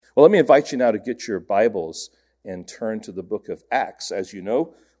Well, let me invite you now to get your Bibles and turn to the book of Acts. As you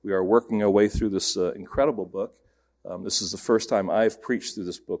know, we are working our way through this incredible book. This is the first time I've preached through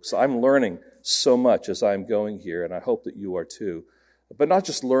this book, so I'm learning so much as I'm going here, and I hope that you are too. But not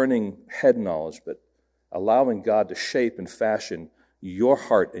just learning head knowledge, but allowing God to shape and fashion your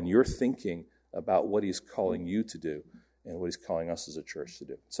heart and your thinking about what He's calling you to do and what He's calling us as a church to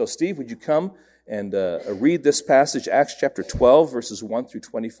do. So, Steve, would you come and read this passage, Acts chapter 12, verses 1 through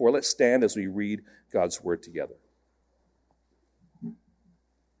 24. Let's stand as we read God's Word together.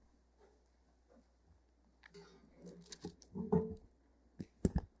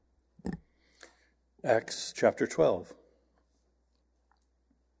 Acts chapter 12.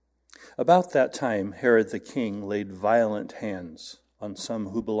 About that time, Herod the king laid violent hands on some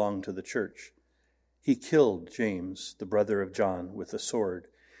who belonged to the church. He killed James, the brother of John, with a sword,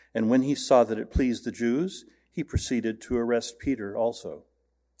 and when he saw that it pleased the Jews, he proceeded to arrest Peter also.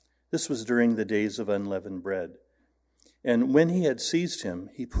 This was during the days of unleavened bread. And when he had seized him,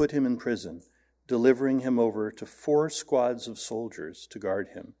 he put him in prison, delivering him over to 4 squads of soldiers to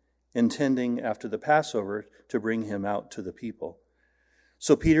guard him, intending after the Passover to bring him out to the people.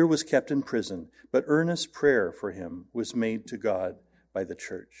 So Peter was kept in prison, but earnest prayer for him was made to God by the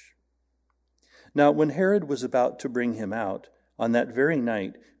church. Now when Herod was about to bring him out, on that very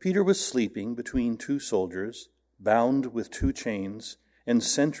night, Peter was sleeping between 2 soldiers, bound with 2 chains, and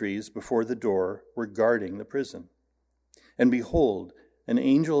sentries before the door were guarding the prison. And behold, an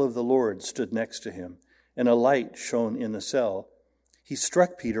angel of the Lord stood next to him, and a light shone in the cell. He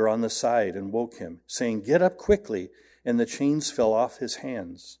struck Peter on the side and woke him, saying, "Get up quickly," and the chains fell off his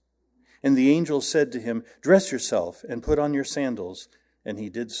hands. And the angel said to him, "Dress yourself and put on your sandals," and he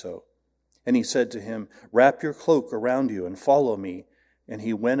did so. And he said to him, "Wrap your cloak around you and follow me." And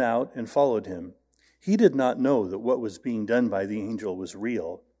he went out and followed him. He did not know that what was being done by the angel was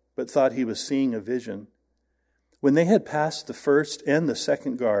real, but thought he was seeing a vision. When they had passed the first and the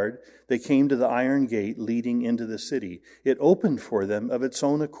second guard, they came to the iron gate leading into the city. It opened for them of its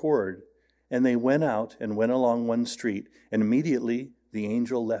own accord, and they went out and went along one street, and immediately the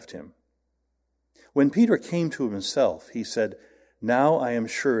angel left him. When Peter came to himself, he said, "Now I am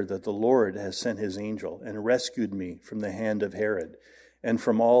sure that the Lord has sent his angel and rescued me from the hand of Herod and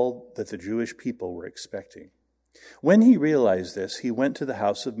from all that the Jewish people were expecting." When he realized this, he went to the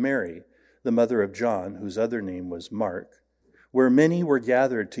house of Mary, the mother of John, whose other name was Mark, where many were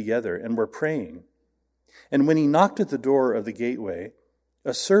gathered together and were praying. And when he knocked at the door of the gateway,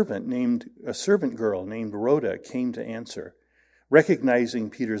 a servant girl named Rhoda came to answer.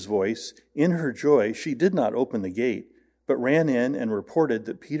 Recognizing Peter's voice, in her joy she did not open the gate, but ran in and reported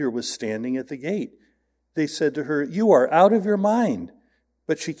that Peter was standing at the gate. They said to her, "You are out of your mind."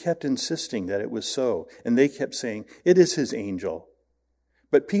 But she kept insisting that it was so, and they kept saying, "It is his angel."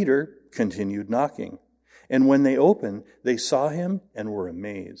 But Peter continued knocking, and when they opened, they saw him and were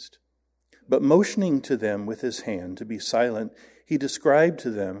amazed. But motioning to them with his hand to be silent, he described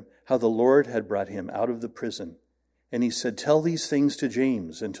to them how the Lord had brought him out of the prison. And he said, "Tell these things to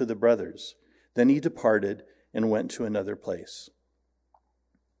James and to the brothers." Then he departed and went to another place.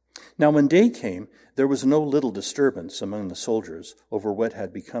 Now when day came, there was no little disturbance among the soldiers over what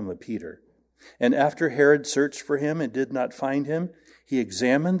had become of Peter. And after Herod searched for him and did not find him, he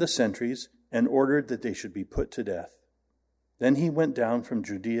examined the sentries and ordered that they should be put to death. Then he went down from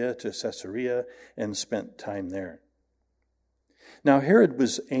Judea to Caesarea and spent time there. Now Herod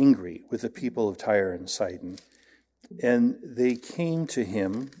was angry with the people of Tyre and Sidon, and they came to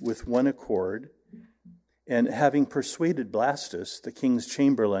him with one accord. And having persuaded Blastus, the king's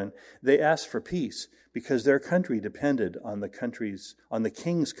chamberlain, they asked for peace, because their country depended on the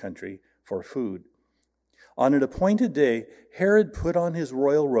king's country for food. On an appointed day, Herod put on his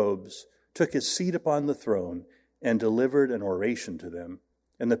royal robes, took his seat upon the throne, and delivered an oration to them.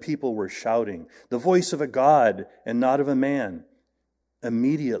 And the people were shouting, "The voice of a God and not of a man."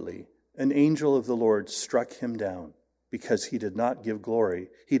 Immediately, an angel of the Lord struck him down, because he did not give glory.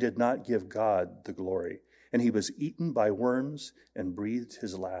 He did not give God the glory. And he was eaten by worms and breathed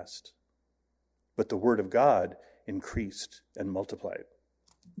his last. But the word of God increased and multiplied.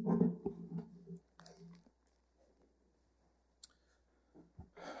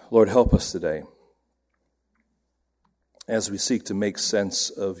 Lord, help us today as we seek to make sense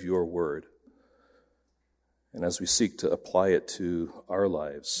of your word and as we seek to apply it to our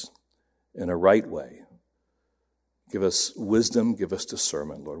lives in a right way. Give us wisdom, give us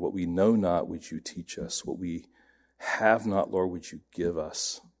discernment, Lord. What we know not, would you teach us? What we have not, Lord, would you give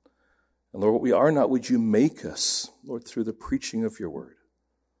us? And Lord, what we are not, would you make us, Lord, through the preaching of your word?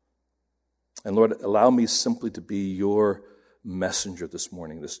 And Lord, allow me simply to be your messenger this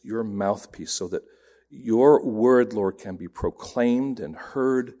morning, your mouthpiece, so that your word, Lord, can be proclaimed and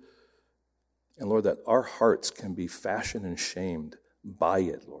heard. And Lord, that our hearts can be fashioned and shamed by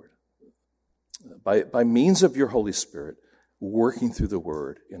it, Lord. By means of your Holy Spirit, working through the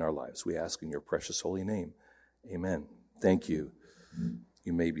word in our lives. We ask in your precious holy name. Amen. Thank you.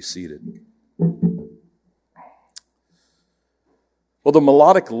 You may be seated. Well, the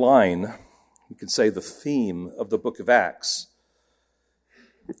melodic line, you could say the theme of the book of Acts,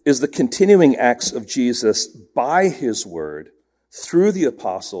 is the continuing acts of Jesus by his word through the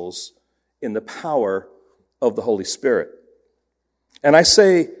apostles in the power of the Holy Spirit. And I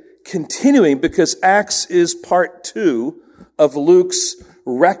say continuing because Acts is part 2 of Luke's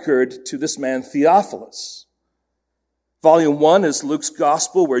record to this man Theophilus. Volume 1 is Luke's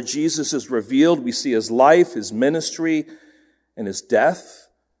gospel where Jesus is revealed. We see his life, his ministry, and his death.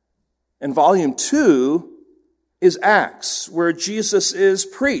 And volume 2 is Acts, where Jesus is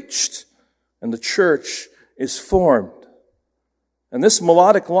preached and the church is formed. And this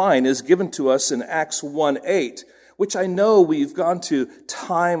melodic line is given to us in Acts 1:8, which I know we've gone to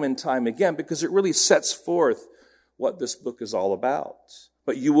time and time again because it really sets forth what this book is all about.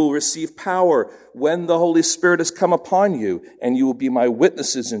 But you will receive power when the Holy Spirit has come upon you, and you will be my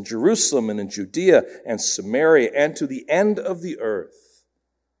witnesses in Jerusalem and in Judea and Samaria and to the end of the earth.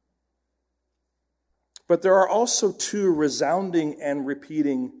 But there are also 2 resounding and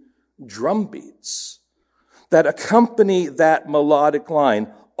repeating drum beats that accompany that melodic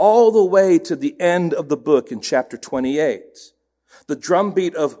line all the way to the end of the book in chapter 28. The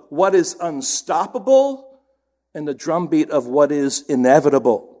drumbeat of what is unstoppable and the drumbeat of what is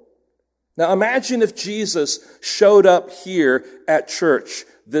inevitable. Now imagine if Jesus showed up here at church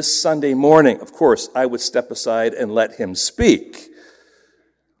this Sunday morning. Of course, I would step aside and let him speak.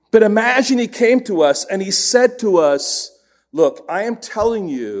 But imagine he came to us and he said to us, look, I am telling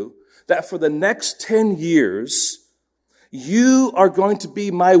you that for the next 10 years, you are going to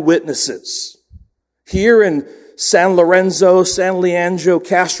be my witnesses. Here in San Lorenzo, San Leandro,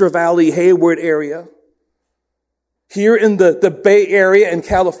 Castro Valley, Hayward area. Here in the Bay Area in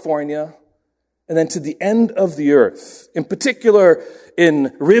California. And then to the end of the earth. In particular, in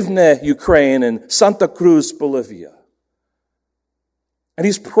Rivne, Ukraine, and Santa Cruz, Bolivia. And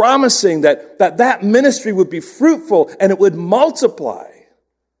he's promising that ministry would be fruitful and it would multiply.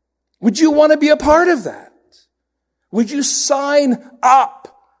 Would you want to be a part of that? Would you sign up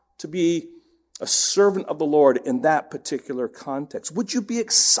to be a servant of the Lord in that particular context? Would you be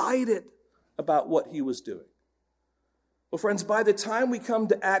excited about what he was doing? Well, friends, by the time we come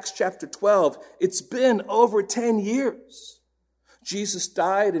to Acts chapter 12, it's been over 10 years. Jesus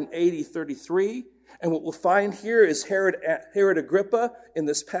died in AD 33, and what we'll find here is Herod Agrippa in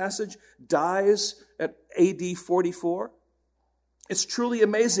this passage dies at AD 44. It's truly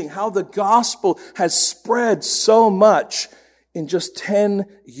amazing how the gospel has spread so much in just 10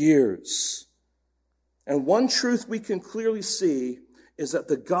 years. And one truth we can clearly see is that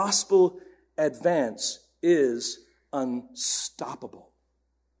the gospel advance is unstoppable.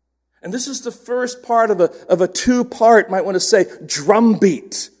 And this is the first part of a 2-part, might want to say,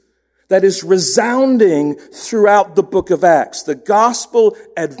 drumbeat that is resounding throughout the book of Acts. The gospel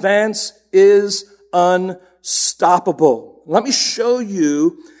advance is unstoppable. Let me show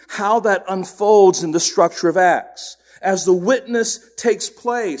you how that unfolds in the structure of Acts. As the witness takes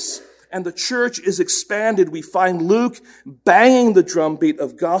place and the church is expanded, we find Luke banging the drumbeat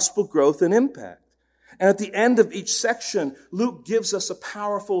of gospel growth and impact. And at the end of each section, Luke gives us a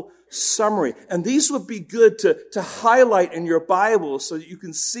powerful summary. And these would be good to highlight in your Bible so that you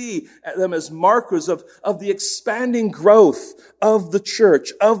can see them as markers of the expanding growth of the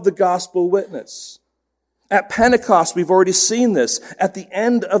church, of the gospel witness. At Pentecost, we've already seen this. At the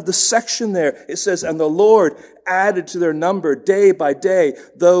end of the section there, it says, and the Lord added to their number day by day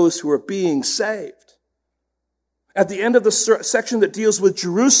those who were being saved. At the end of the section that deals with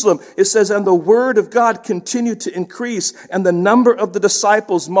Jerusalem, it says, and the word of God continued to increase, and the number of the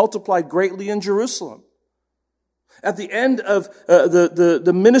disciples multiplied greatly in Jerusalem. At the end of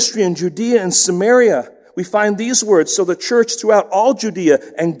the ministry in Judea and Samaria, we find these words, so the church throughout all Judea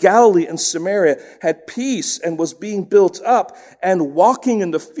and Galilee and Samaria had peace and was being built up, and walking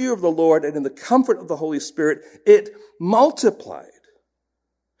in the fear of the Lord and in the comfort of the Holy Spirit, it multiplied.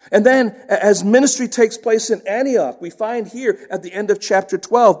 And then, as ministry takes place in Antioch, we find here at the end of chapter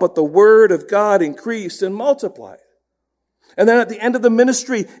 12, but the word of God increased and multiplied. And then at the end of the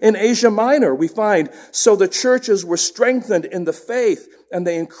ministry in Asia Minor, we find, so the churches were strengthened in the faith, and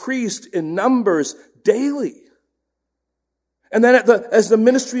they increased in numbers daily. And then as the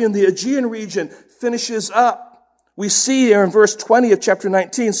ministry in the Aegean region finishes up, We see here in verse 20 of chapter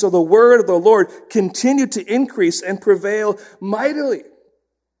 19, so the word of the Lord continued to increase and prevail mightily.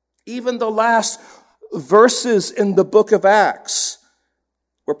 Even the last verses in the book of Acts,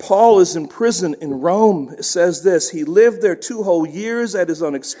 where Paul is in prison in Rome, it says this: he lived there 2 whole years at his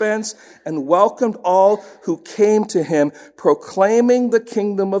own expense and welcomed all who came to him, proclaiming the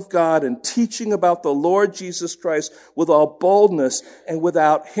kingdom of God and teaching about the Lord Jesus Christ with all boldness and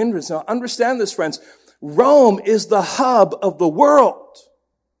without hindrance. Now understand this, friends. Rome is the hub of the world.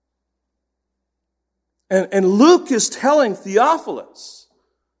 And Luke is telling Theophilus,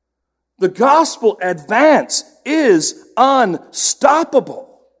 the gospel advance is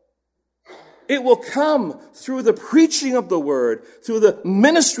unstoppable. It will come through the preaching of the word, through the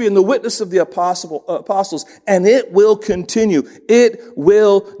ministry and the witness of the apostles, and it will continue. It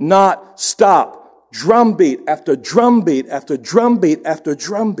will not stop. Drumbeat after drumbeat after drumbeat after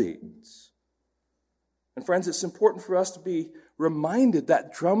drumbeat. And friends, it's important for us to be reminded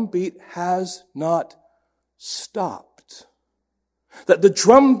that drumbeat has not stopped. That the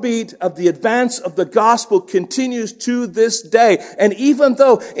drumbeat of the advance of the gospel continues to this day. And even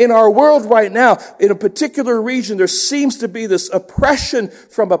though in our world right now, in a particular region, there seems to be this oppression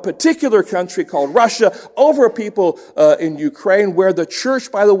from a particular country called Russia over people in Ukraine, where the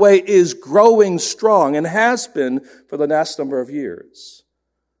church, by the way, is growing strong and has been for the last number of years.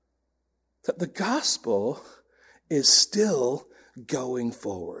 That the gospel is still going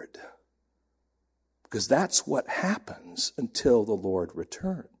forward. Because that's what happens until the Lord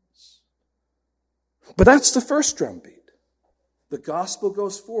returns. But that's the first drumbeat. The gospel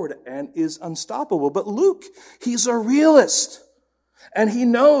goes forward and is unstoppable. But Luke, he's a realist. And he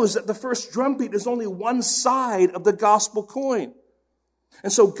knows that the first drumbeat is only one side of the gospel coin.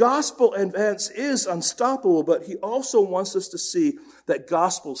 And so gospel advance is unstoppable, but he also wants us to see that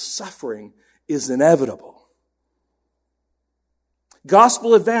gospel suffering is inevitable.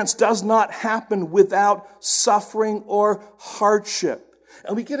 Gospel advance does not happen without suffering or hardship.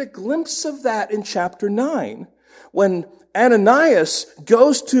 And we get a glimpse of that in chapter 9, when Ananias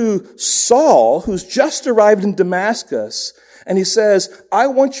goes to Saul, who's just arrived in Damascus, and he says, I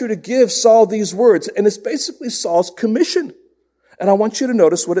want you to give Saul these words. And it's basically Saul's commission. And I want you to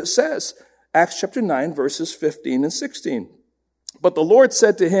notice what it says. Acts chapter 9, verses 15 and 16. But the Lord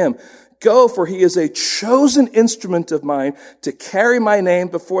said to him, go, for he is a chosen instrument of mine to carry my name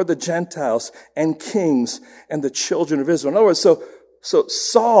before the Gentiles and kings and the children of Israel. In other words, so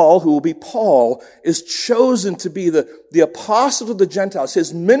Saul, who will be Paul, is chosen to be the apostle of the Gentiles.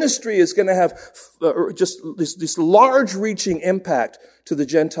 His ministry is going to have just this large-reaching impact to the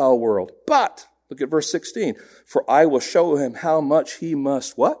Gentile world. But look at verse 16. For I will show him how much he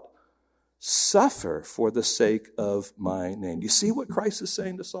must, what? Suffer for the sake of my name. Do you see what Christ is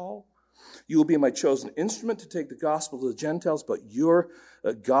saying to Saul? You will be my chosen instrument to take the gospel to the Gentiles, but your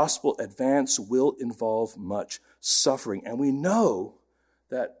gospel advance will involve much suffering. And we know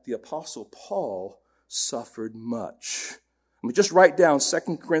that the apostle Paul suffered much. Let me just write down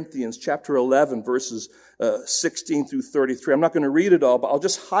 2 Corinthians chapter 11, verses 16 through 33. I'm not going to read it all, but I'll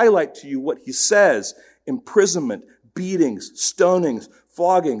just highlight to you what he says. Imprisonment, beatings, stonings,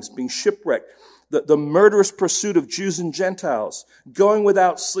 floggings, being shipwrecked, the murderous pursuit of Jews and Gentiles, going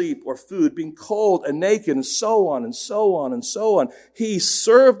without sleep or food, being cold and naked, and so on and so on and so on. He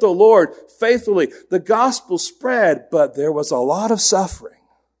served the Lord faithfully. The gospel spread, but there was a lot of suffering.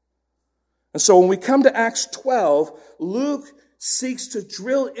 And so when we come to Acts 12, Luke seeks to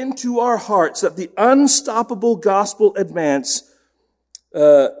drill into our hearts that the unstoppable gospel advance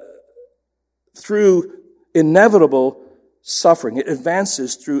through inevitable suffering. It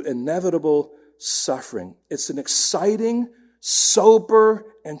advances through inevitable suffering. It's an exciting, sober,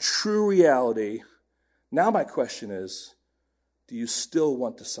 and true reality. Now my question is, do you still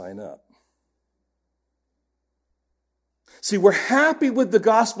want to sign up? See, we're happy with the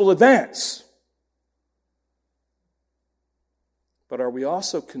gospel advance. But are we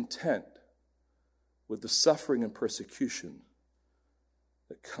also content with the suffering and persecution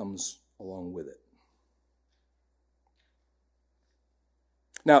that comes along with it?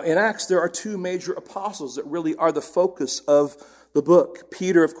 Now, in Acts, there are two major apostles that really are the focus of the book.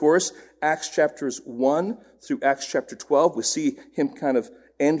 Peter, of course, Acts chapters 1 through Acts chapter 12. We see him kind of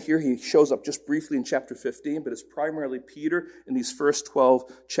end here. He shows up just briefly in chapter 15, but it's primarily Peter in these first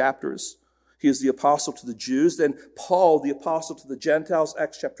 12 chapters. He is the apostle to the Jews. Then Paul, the apostle to the Gentiles,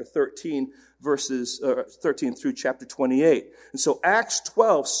 Acts chapter 13, verses 13 through chapter 28. And so Acts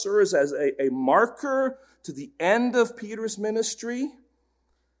 12 serves as a marker to the end of Peter's ministry,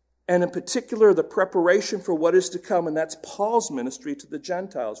 And in particular, the preparation for what is to come, and that's Paul's ministry to the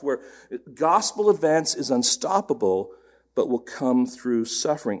Gentiles, where gospel advance is unstoppable, but will come through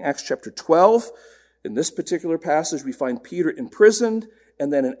suffering. Acts chapter 12, in this particular passage, we find Peter imprisoned,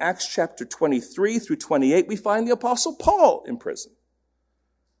 and then in Acts chapter 23 through 28, we find the Apostle Paul in prison.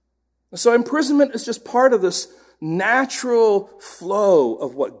 So imprisonment is just part of this natural flow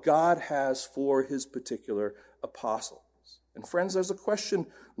of what God has for his particular apostles. And friends, there's a question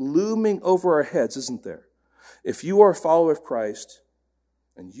looming over our heads, isn't there? If you are a follower of Christ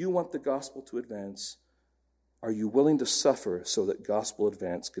and you want the gospel to advance, are you willing to suffer so that gospel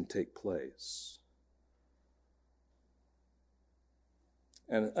advance can take place?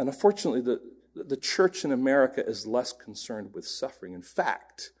 And unfortunately, the church in America is less concerned with suffering. In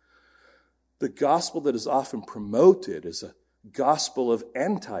fact, the gospel that is often promoted is a gospel of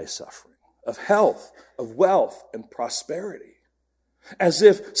anti-suffering, of health, of wealth, and prosperity. As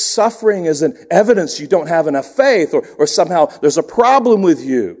if suffering is an evidence you don't have enough faith, or somehow there's a problem with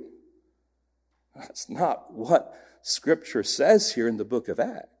you. That's not what Scripture says here in the book of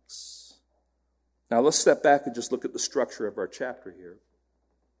Acts. Now let's step back and just look at the structure of our chapter here.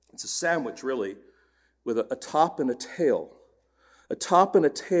 It's a sandwich, really, with a top and a tail. A top and a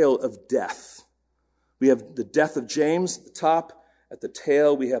tail of death. We have the death of James at the top. At the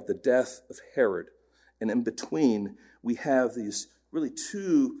tail, we have the death of Herod. And in between, we have these really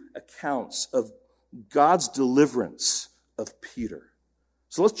two accounts of God's deliverance of Peter.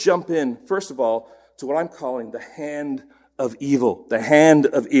 So let's jump in, first of all, to what I'm calling the hand of evil. The hand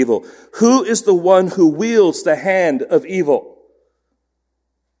of evil. Who is the one who wields the hand of evil?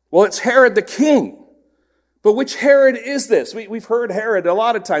 Well, it's Herod the king. But which Herod is this? We've heard Herod a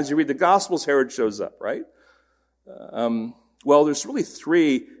lot of times. You read the Gospels, Herod shows up, right? Well, there's really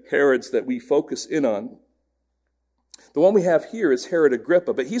three Herods that we focus in on. The one we have here is Herod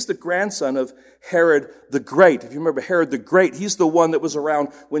Agrippa, but he's the grandson of Herod the Great. If you remember Herod the Great, he's the one that was around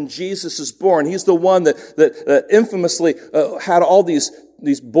when Jesus is born. He's the one that infamously had all these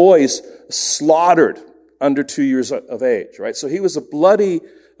boys slaughtered under 2 years of age, right? So he was a bloody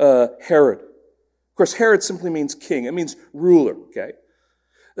Herod. Of course, Herod simply means king. It means ruler, okay?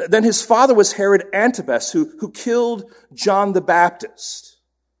 Then his father was Herod Antipas, who killed John the Baptist.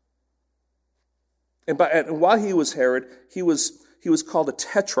 And while he was Herod, he was called a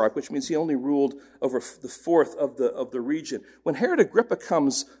tetrarch, which means he only ruled over the fourth of the region. When Herod Agrippa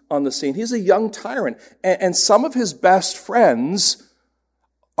comes on the scene, he's a young tyrant, and some of his best friends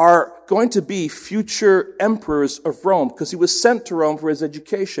are going to be future emperors of Rome, because he was sent to Rome for his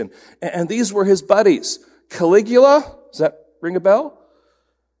education. And these were his buddies. Caligula, does that ring a bell?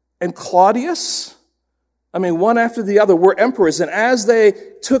 And Claudius. I mean, one after the other were emperors. And as they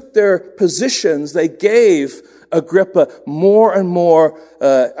took their positions, they gave Agrippa more and more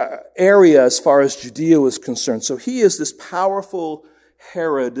area as far as Judea was concerned. So he is this powerful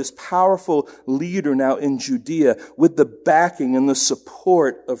Herod, this powerful leader now in Judea, with the backing and the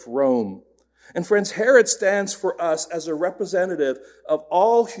support of Rome. And friends, Herod stands for us as a representative of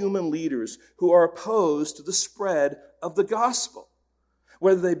all human leaders who are opposed to the spread of the gospel.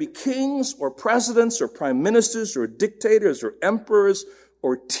 Whether they be kings or presidents or prime ministers or dictators or emperors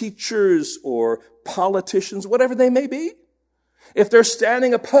or teachers or politicians, whatever they may be. If they're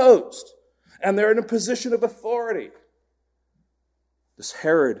standing opposed and they're in a position of authority, this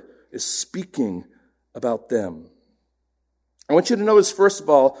Herod is speaking about them. I want you to notice, first of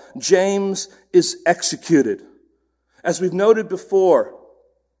all, James is executed. As we've noted before,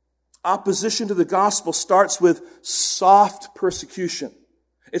 opposition to the gospel starts with soft persecution.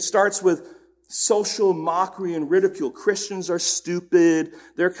 It starts with social mockery and ridicule. Christians are stupid.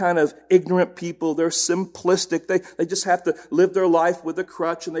 They're kind of ignorant people. They're simplistic. They just have to live their life with a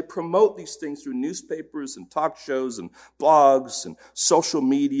crutch, and they promote these things through newspapers and talk shows and blogs and social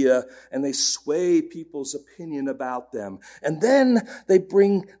media, and they sway people's opinion about them. And then they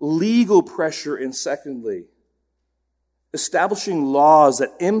bring legal pressure in, secondly, establishing laws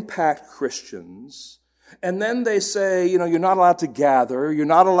that impact Christians. And then they say, you're not allowed to gather, you're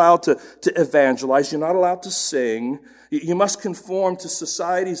not allowed to evangelize, you're not allowed to sing, you must conform to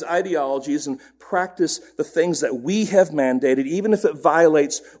society's ideologies and practice the things that we have mandated, even if it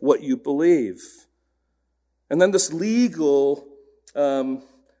violates what you believe. And then this legal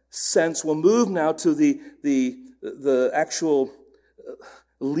sense will move now to the actual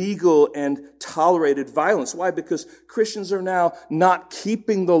legal and tolerated violence. Why? Because Christians are now not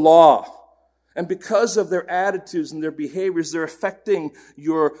keeping the law. And because of their attitudes and their behaviors, they're affecting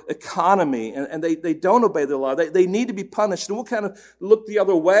your economy, and they don't obey the law. They need to be punished, and we'll kind of look the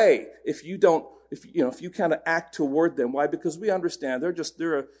other way if you kind of act toward them. Why? Because we understand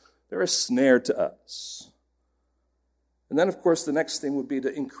they're They're a snare to us. And then, of course, the next thing would be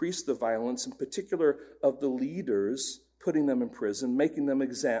to increase the violence, in particular of the leaders, putting them in prison, making them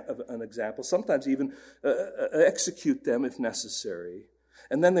an example, sometimes even execute them if necessary.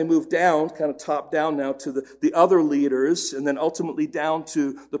 And then they move down, kind of top down now, to the other leaders, and then ultimately down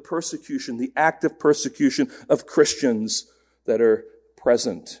to the persecution, the active persecution of Christians that are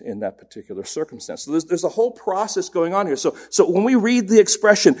present in that particular circumstance. So there's a whole process going on here. So when we read the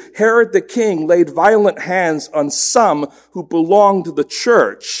expression, Herod the king laid violent hands on some who belonged to the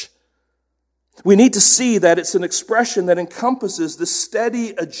church, we need to see that it's an expression that encompasses the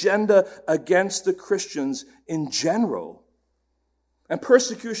steady agenda against the Christians in general. And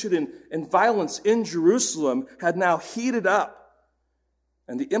persecution and violence in Jerusalem had now heated up.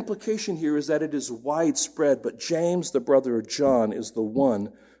 And the implication here is that it is widespread, but James, the brother of John, is the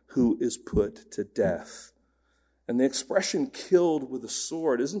one who is put to death. And the expression killed with a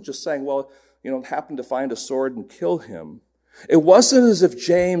sword isn't just saying, well, happened to find a sword and kill him. It wasn't as if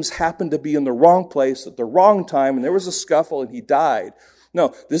James happened to be in the wrong place at the wrong time and there was a scuffle and he died.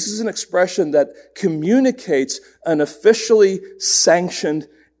 No, this is an expression that communicates an officially sanctioned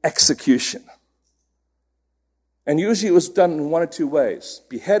execution. And usually it was done in one of two ways,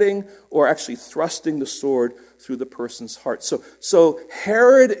 beheading or actually thrusting the sword through the person's heart. So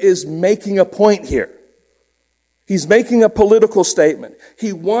Herod is making a point here. He's making a political statement.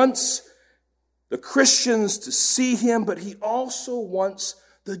 He wants the Christians to see him, but he also wants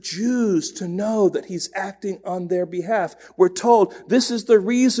the Jews to know that he's acting on their behalf. We're told this is the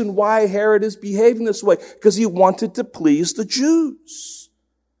reason why Herod is behaving this way, because he wanted to please the Jews.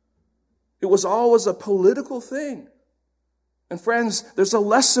 It was always a political thing. And friends, there's a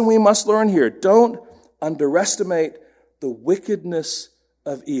lesson we must learn here. Don't underestimate the wickedness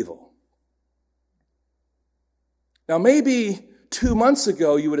of evil. Now, maybe 2 months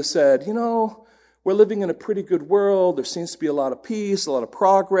ago you would have said, we're living in a pretty good world. There seems to be a lot of peace, a lot of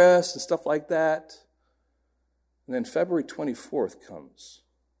progress, and stuff like that. And then February 24th comes,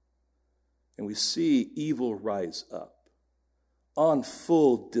 and we see evil rise up on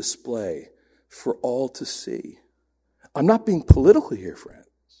full display for all to see. I'm not being political here, friends.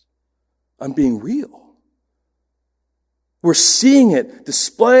 I'm being real. We're seeing it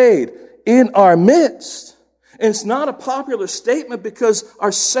displayed in our midst. And it's not a popular statement because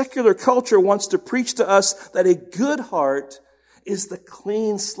our secular culture wants to preach to us that a good heart is the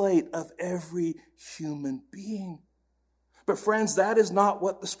clean slate of every human being. But friends, that is not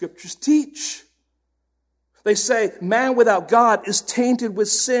what the scriptures teach. They say man without God is tainted with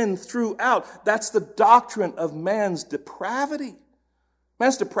sin throughout. That's the doctrine of man's depravity.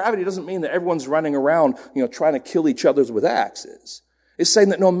 Man's depravity doesn't mean that everyone's running around, trying to kill each other with axes. It's saying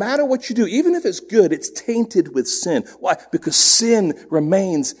that no matter what you do, even if it's good, it's tainted with sin. Why? Because sin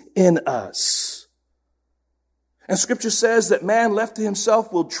remains in us. And Scripture says that man left to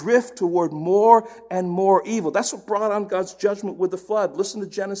himself will drift toward more and more evil. That's what brought on God's judgment with the flood. Listen to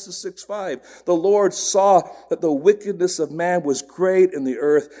Genesis 6:5. The Lord saw that the wickedness of man was great in the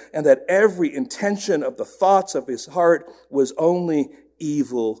earth, and that every intention of the thoughts of his heart was only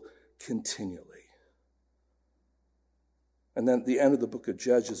evil continually. And then at the end of the book of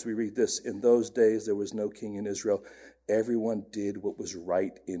Judges, we read this: in those days there was no king in Israel. Everyone did what was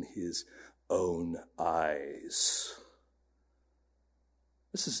right in his own eyes.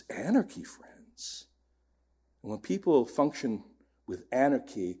 This is anarchy, friends. And when people function with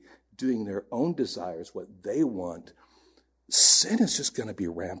anarchy, doing their own desires, what they want, sin is just going to be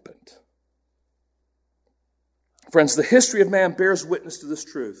rampant. Friends, the history of man bears witness to this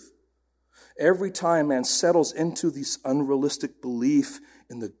truth. Every time man settles into this unrealistic belief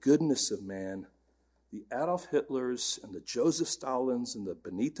in the goodness of man, the Adolf Hitlers and the Joseph Stalins and the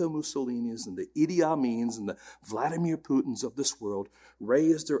Benito Mussolinis and the Idi Amins and the Vladimir Putins of this world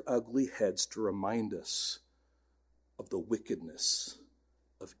raise their ugly heads to remind us of the wickedness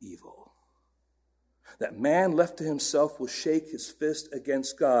of evil. That man left to himself will shake his fist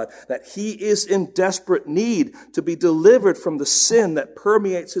against God. That he is in desperate need to be delivered from the sin that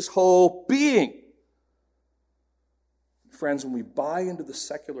permeates his whole being. Friends, when we buy into the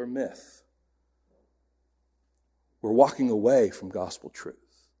secular myth, we're walking away from gospel truth.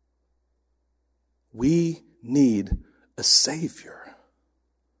 We need a Savior.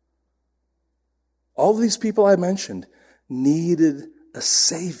 All of these people I mentioned needed a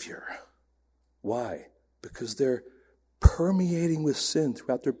Savior. Why? Because they're permeating with sin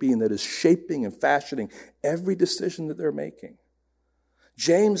throughout their being that is shaping and fashioning every decision that they're making.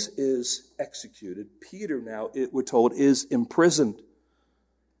 James is executed. Peter now, we're told, is imprisoned.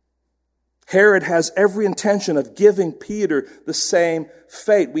 Herod has every intention of giving Peter the same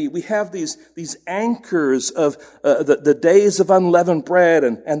fate. We have these anchors of the days of unleavened bread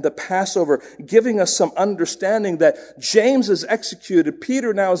and the Passover, giving us some understanding that James is executed.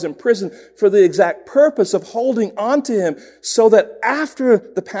 Peter now is in prison for the exact purpose of holding on to him so that after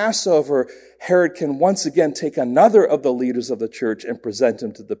the Passover, Herod can once again take another of the leaders of the church and present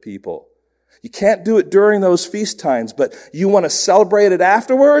him to the people. You can't do it during those feast times, but you want to celebrate it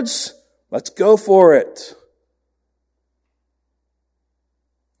afterwards? Let's go for it.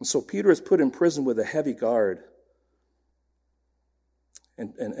 And so Peter is put in prison with a heavy guard.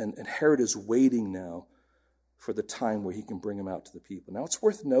 And Herod is waiting now for the time where he can bring him out to the people. Now it's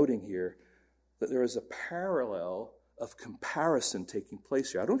worth noting here that there is a parallel of comparison taking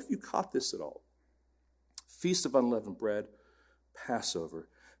place here. I don't know if you caught this at all. Feast of Unleavened Bread, Passover.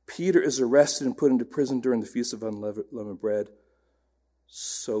 Peter is arrested and put into prison during the Feast of Unleavened Bread.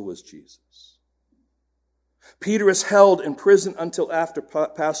 So was Jesus. Peter is held in prison until after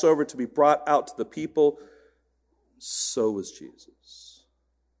Passover to be brought out to the people. So was Jesus.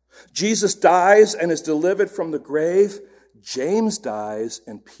 Jesus dies and is delivered from the grave. James dies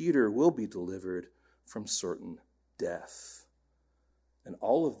and Peter will be delivered from certain death. And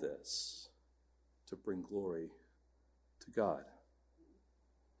all of this to bring glory to God.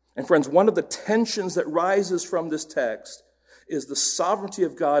 And friends, one of the tensions that rises from this text is the sovereignty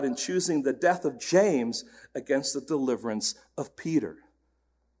of God in choosing the death of James against the deliverance of Peter.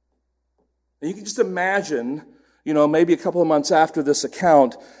 And you can just imagine, maybe a couple of months after this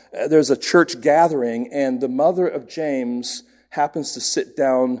account, there's a church gathering and the mother of James happens to sit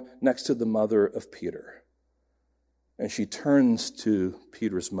down next to the mother of Peter. And she turns to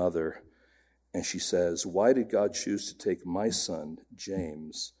Peter's mother and she says, "Why did God choose to take my son,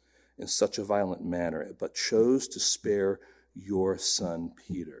 James, in such a violent manner, but chose to spare your son,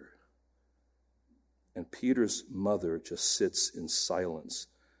 Peter?" And Peter's mother just sits in silence,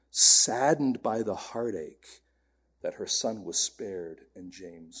 saddened by the heartache that her son was spared and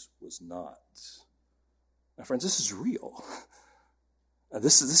James was not. Now, friends, this is real.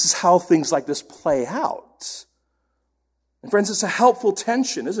 This is how things like this play out. And friends, it's a helpful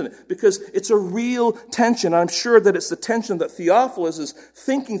tension, isn't it? Because it's a real tension. I'm sure that it's the tension that Theophilus is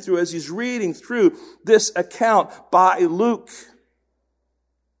thinking through as he's reading through this account by Luke.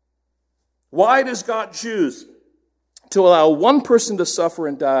 Why does God choose to allow one person to suffer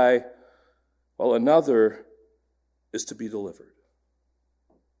and die while another is to be delivered?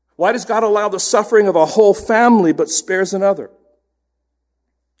 Why does God allow the suffering of a whole family but spares another?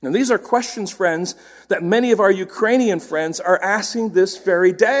 And these are questions, friends, that many of our Ukrainian friends are asking this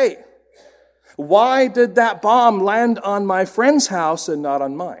very day. Why did that bomb land on my friend's house and not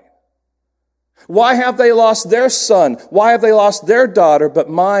on mine? Why have they lost their son? Why have they lost their daughter,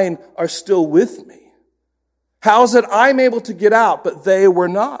 but mine are still with me? How is it I'm able to get out, but they were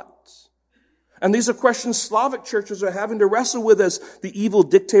not? And these are questions Slavic churches are having to wrestle with as the evil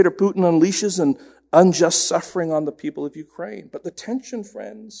dictator Putin unleashes an unjust suffering on the people of Ukraine. But the tension,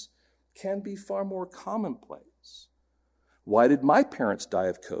 friends, can be far more commonplace. Why did my parents die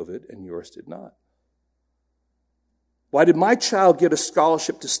of COVID and yours did not? Why did my child get a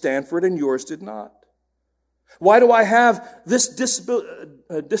scholarship to Stanford and yours did not? Why do I have this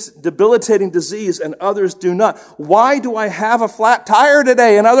debilitating disease and others do not? Why do I have a flat tire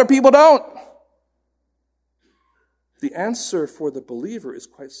today and other people don't? The answer for the believer is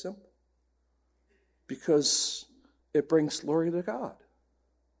quite simple. Because it brings glory to God.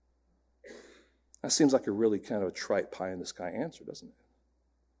 That seems like a really kind of a trite pie-in-the-sky answer, doesn't it?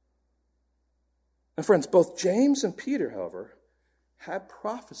 And friends, both James and Peter, however, had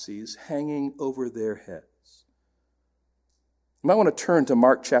prophecies hanging over their heads. You might want to turn to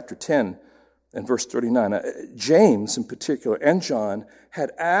Mark chapter 10 and verse 39. James, in particular, and John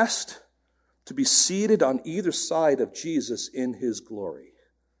had asked to be seated on either side of Jesus in his glory.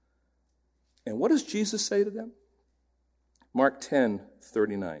 And what does Jesus say to them? Mark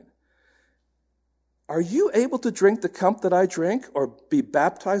 10:39. "Are you able to drink the cup that I drink, or be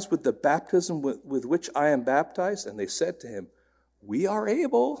baptized with the baptism with which I am baptized?" And they said to him, "We are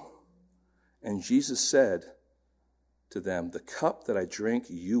able." And Jesus said to them, "The cup that I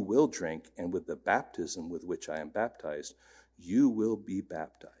drink, you will drink, and with the baptism with which I am baptized, you will be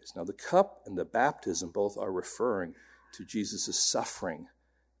baptized." Now, the cup and the baptism both are referring to Jesus' suffering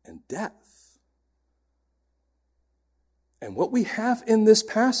and death. And what we have in this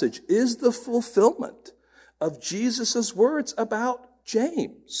passage is the fulfillment of Jesus' words about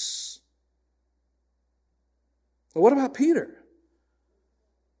James. And what about Peter?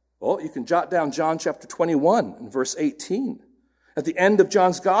 Well, you can jot down John chapter 21 and verse 18. At the end of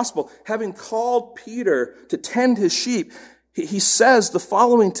John's gospel, having called Peter to tend his sheep, he says the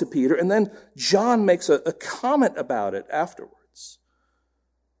following to Peter, and then John makes a comment about it afterwards.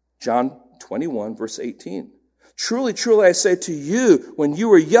 John 21, verse 18. Truly, truly, I say to you, when you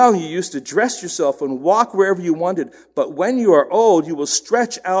were young, you used to dress yourself and walk wherever you wanted. But when you are old, you will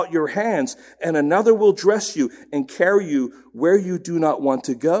stretch out your hands, and another will dress you and carry you where you do not want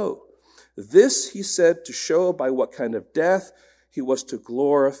to go. This he said to show by what kind of death he was to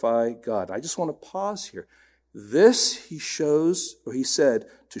glorify God. I just want to pause here. This he said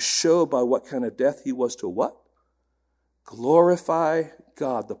to show by what kind of death he was to what? Glorify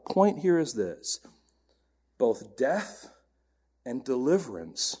God. The point here is this. Both death and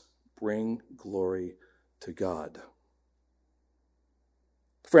deliverance bring glory to God.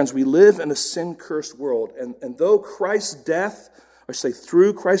 Friends, we live in a sin-cursed world, and though Christ's death, or say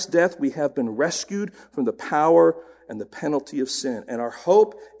through Christ's death, we have been rescued from the power and the penalty of sin. And our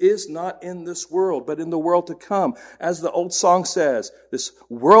hope is not in this world, but in the world to come. As the old song says, this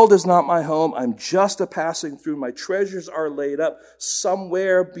world is not my home. I'm just a passing through. My treasures are laid up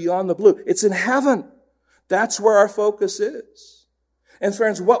somewhere beyond the blue. It's in heaven. That's where our focus is. And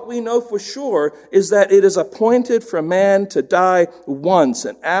friends, what we know for sure is that it is appointed for man to die once,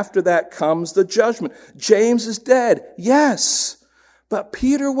 and after that comes the judgment. James is dead, yes, but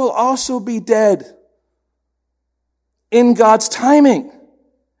Peter will also be dead in God's timing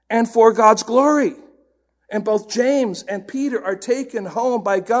and for God's glory. And both James and Peter are taken home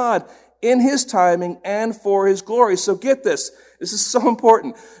by God in his timing and for his glory. So get this. This is so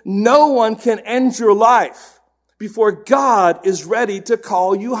important. No one can end your life before God is ready to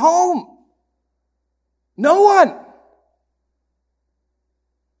call you home. No one.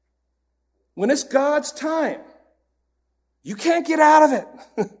 When it's God's time, you can't get out of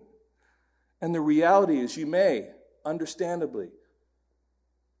it. And the reality is you may, understandably,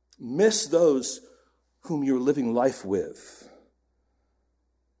 miss those whom you're living life with.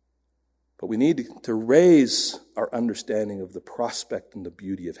 But we need to raise our understanding of the prospect and the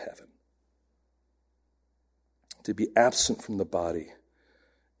beauty of heaven. To be absent from the body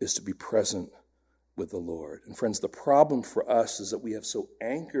is to be present with the Lord. And friends, the problem for us is that we have so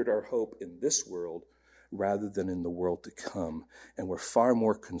anchored our hope in this world rather than in the world to come. And we're far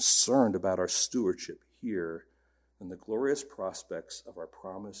more concerned about our stewardship here than the glorious prospects of our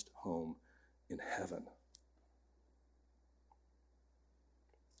promised home in heaven.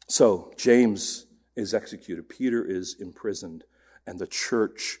 So, James is executed. Peter is imprisoned. And the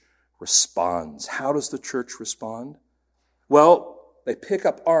church responds. How does the church respond? Well, they pick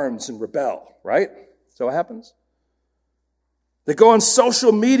up arms and rebel, right? So what happens? They go on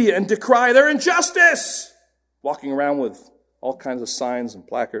social media and decry their injustice, walking around with all kinds of signs and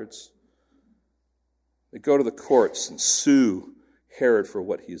placards. They go to the courts and sue Herod for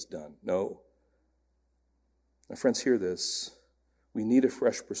what he's done. No. My friends, hear this. We need a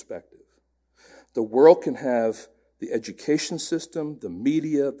fresh perspective. The world can have the education system, the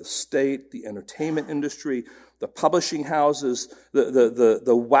media, the state, the entertainment industry, the publishing houses, the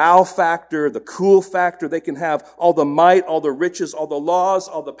wow factor, the cool factor. They can have all the might, all the riches, all the laws,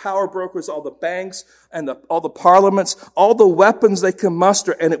 all the power brokers, all the banks, and all the parliaments, all the weapons they can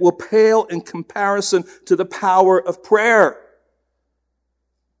muster, and it will pale in comparison to the power of prayer.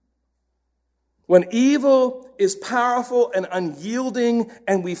 When evil is powerful and unyielding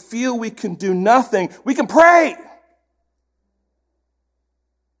and we feel we can do nothing, we can pray.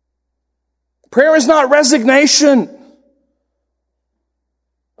 Prayer is not resignation.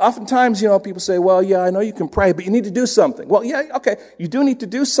 Oftentimes, people say, well, yeah, I know you can pray, but you need to do something. Well, yeah, okay, you do need to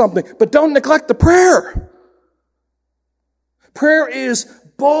do something, but don't neglect the prayer. Prayer is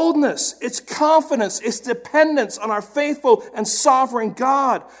boldness, it's confidence, it's dependence on our faithful and sovereign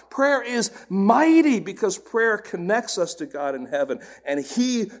God. Prayer is mighty because prayer connects us to God in heaven. And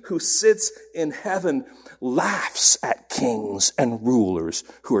he who sits in heaven laughs at kings and rulers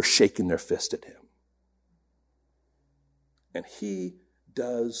who are shaking their fist at him. And he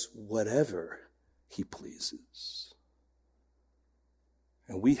does whatever he pleases.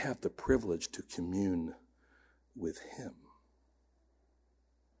 And we have the privilege to commune with him.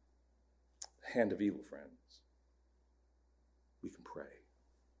 Hand of evil, friends. We can pray.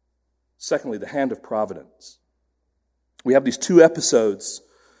 Secondly, the hand of providence. We have these two episodes,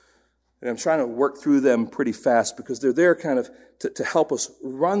 and I'm trying to work through them pretty fast because they're there kind of to help us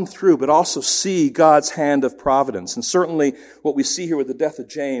run through, but also see God's hand of providence. And certainly what we see here with the death of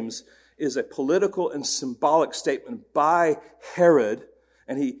James is a political and symbolic statement by Herod.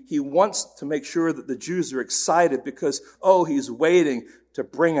 And he wants to make sure that the Jews are excited because, he's waiting to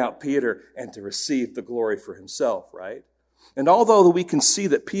bring out Peter and to receive the glory for himself, right? And although we can see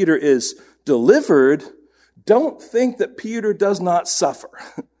that Peter is delivered, don't think that Peter does not suffer.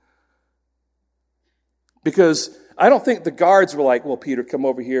 Because I don't think the guards were like, well, Peter, come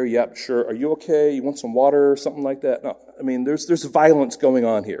over here. Yep, sure. Are you okay? You want some water or something like that? No, I mean, there's violence going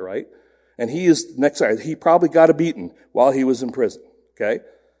on here, right? And he probably got a beating while he was in prison, okay?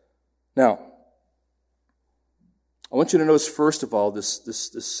 Now, I want you to notice, first of all, this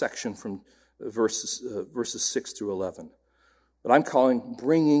section from verses 6 through 11 that I'm calling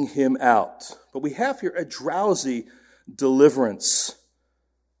bringing him out. But we have here a drowsy deliverance.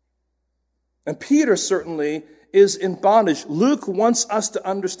 And Peter certainly is in bondage. Luke wants us to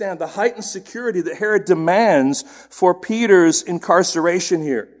understand the heightened security that Herod demands for Peter's incarceration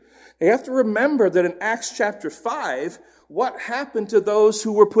here. You have to remember that in Acts chapter 5, what happened to those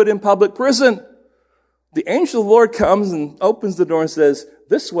who were put in public prison? The angel of the Lord comes and opens the door and says,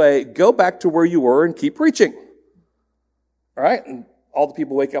 this way, go back to where you were and keep preaching. All right? And all the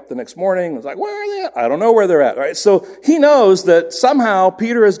people wake up the next morning. It's like, where are they at? I don't know where they're at. All right? So he knows that somehow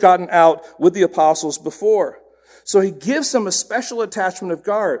Peter has gotten out with the apostles before. So he gives them a special attachment of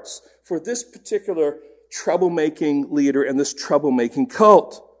guards for this particular troublemaking leader and this troublemaking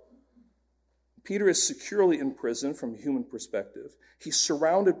cult. Peter is securely in prison from a human perspective. He's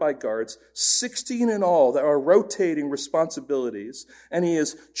surrounded by guards, 16 in all, that are rotating responsibilities, and he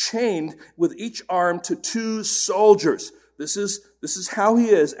is chained with each arm to 2 soldiers. This is how he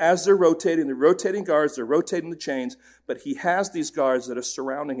is as they're rotating. They're rotating guards, they're rotating the chains, but he has these guards that are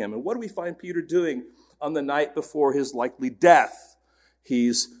surrounding him. And what do we find Peter doing on the night before his likely death?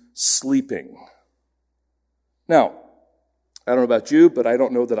 He's sleeping. Now, I don't know about you, but I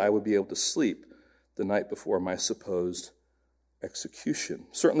don't know that I would be able to sleep the night before my supposed execution.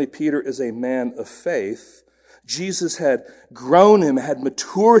 Certainly Peter is a man of faith. Jesus had grown him, had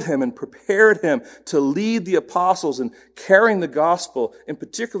matured him, and prepared him to lead the apostles in carrying the gospel, in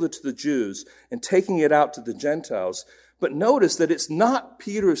particular to the Jews, and taking it out to the Gentiles. But notice that it's not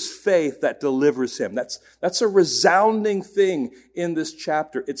Peter's faith that delivers him. That's a resounding thing in this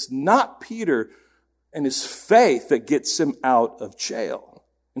chapter. It's not Peter and his faith that gets him out of jail.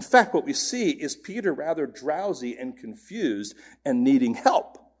 In fact, what we see is Peter rather drowsy and confused and needing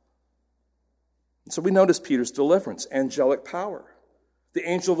help. And so we notice Peter's deliverance, angelic power. The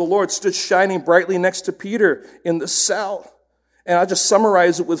angel of the Lord stood shining brightly next to Peter in the cell. And I'll just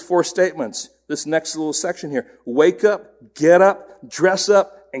summarize it with 4 statements. This next little section here. Wake up, get up, dress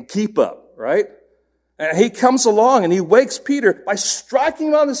up, and keep up, right? And he comes along and he wakes Peter by striking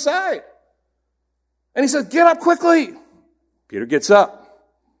him on the side. And he says, get up quickly. Peter gets up.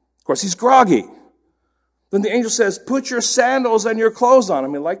 Of course, he's groggy. Then the angel says, put your sandals and your clothes on. I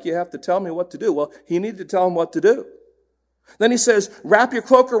mean, like you have to tell me what to do. Well, he needed to tell him what to do. Then he says, wrap your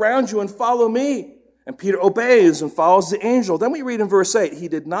cloak around you and follow me. And Peter obeys and follows the angel. Then we read in verse 8, he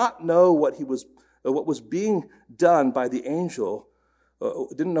did not know what was being done by the angel,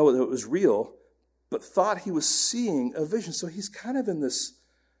 didn't know that it was real, but thought he was seeing a vision. So he's kind of in this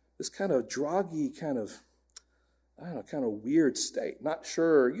kind of groggy, kind of weird state. Not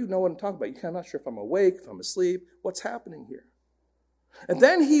sure, you know what I'm talking about. You're kind of not sure if I'm awake, if I'm asleep, what's happening here. And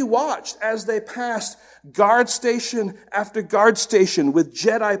then he watched as they passed guard station after guard station with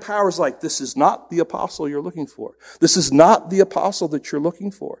Jedi powers like, this is not the apostle you're looking for. This is not the apostle that you're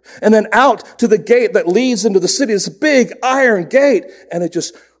looking for. And then out to the gate that leads into the city, this big iron gate, and it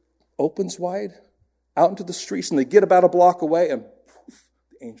just opens wide out into the streets, and they get about a block away, and poof,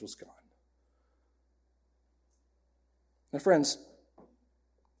 the angel's gone. Now, friends,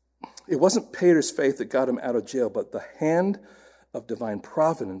 it wasn't Peter's faith that got him out of jail, but the hand of divine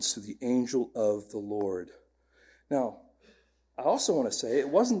providence to the angel of the Lord. Now, I also want to say it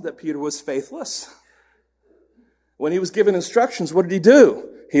wasn't that Peter was faithless. When he was given instructions, what did he do?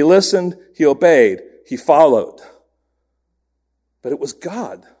 He listened, he obeyed, he followed. But it was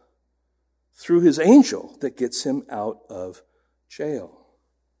God, through his angel, that gets him out of jail.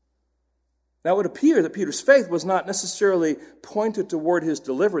 Now, it would appear that Peter's faith was not necessarily pointed toward his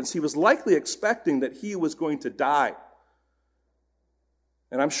deliverance. He was likely expecting that he was going to die.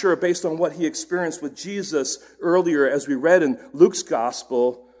 And I'm sure based on what he experienced with Jesus earlier, as we read in Luke's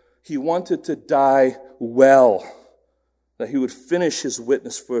gospel, he wanted to die well, that he would finish his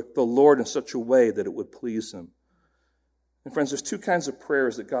witness for the Lord in such a way that it would please him. And friends, there's 2 kinds of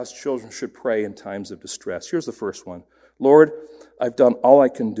prayers that God's children should pray in times of distress. Here's the first one. Lord, I've done all I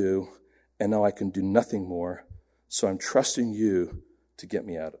can do, and now I can do nothing more, so I'm trusting you to get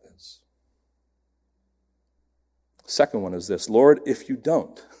me out of this. Second one is this. Lord, if you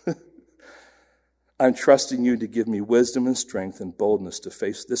don't, I'm trusting you to give me wisdom and strength and boldness to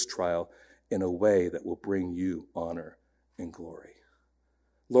face this trial in a way that will bring you honor in glory.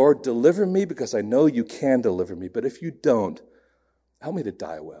 Lord, deliver me because I know you can deliver me. But if you don't, help me to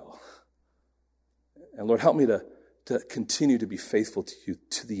die well. And Lord, help me to continue to be faithful to you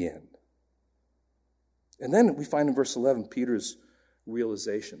to the end. And then we find in verse 11 Peter's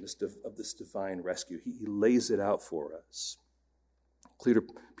realization of this divine rescue. He lays it out for us.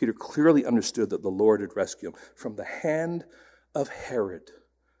 Peter clearly understood that the Lord had rescued him from the hand of Herod,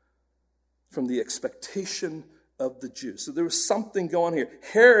 from the expectation of the Jews. So there was something going here.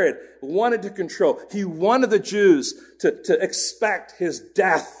 Herod wanted to control. He wanted the Jews to expect his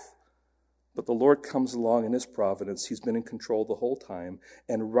death. But the Lord comes along in his providence. He's been in control the whole time.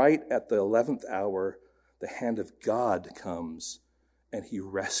 And right at the 11th hour, the hand of God comes and he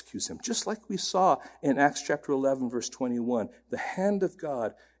rescues him. Just like we saw in Acts chapter 11, verse 21. The hand of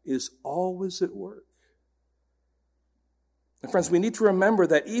God is always at work. And friends, we need to remember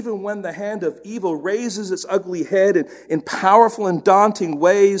that even when the hand of evil raises its ugly head in powerful and daunting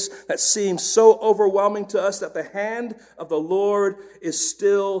ways that seem so overwhelming to us, that the hand of the Lord is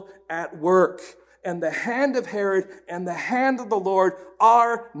still at work. And the hand of Herod and the hand of the Lord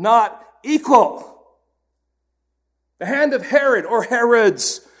are not equal. The hand of Herod or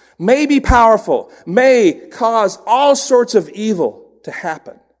Herods may be powerful, may cause all sorts of evil to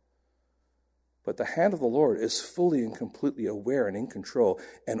happen. But the hand of the Lord is fully and completely aware and in control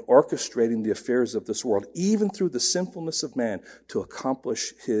and orchestrating the affairs of this world, even through the sinfulness of man, to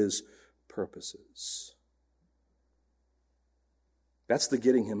accomplish his purposes. That's the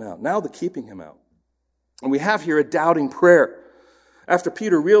getting him out. Now the keeping him out. And we have here a doubting prayer. After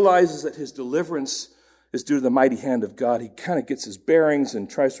Peter realizes that his deliverance is due to the mighty hand of God, he kind of gets his bearings and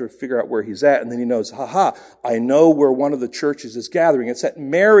tries to figure out where he's at. And then he knows, I know where one of the churches is gathering. It's at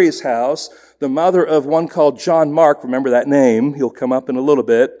Mary's house, the mother of one called John Mark. Remember that name. He'll come up in a little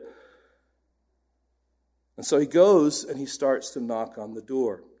bit. And so he goes and he starts to knock on the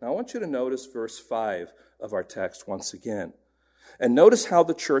door. Now I want you to notice verse 5 of our text once again. And notice how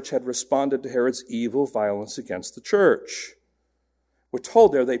the church had responded to Herod's evil violence against the church. We're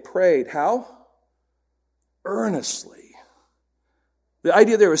told there they prayed. How? Earnestly. The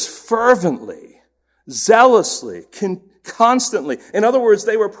idea there is fervently, zealously, constantly. In other words,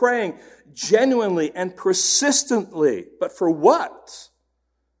 they were praying genuinely and persistently. But for what?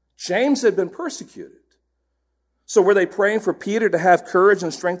 James had been persecuted. So were they praying for Peter to have courage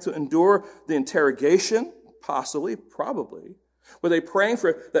and strength to endure the interrogation? Possibly, probably. Were they praying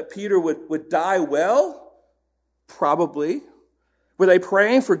for that Peter would die well? Probably. Were they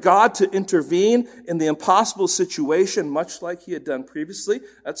praying for God to intervene in the impossible situation, much like he had done previously?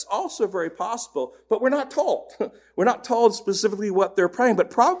 That's also very possible, but we're not told. We're not told specifically what they're praying, but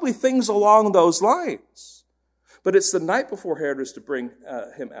probably things along those lines. But it's the night before Herod is to bring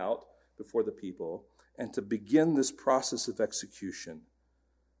him out before the people and to begin this process of execution.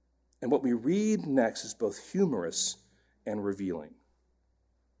 And what we read next is both humorous and revealing.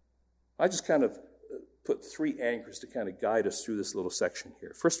 I just kind of put 3 anchors to kind of guide us through this little section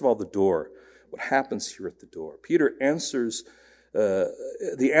here. First of all, the door. What happens here at the door? The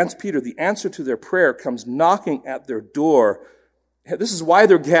answer to their prayer comes knocking at their door. This is why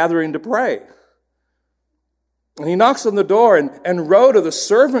they're gathering to pray. And he knocks on the door, and Rhoda, the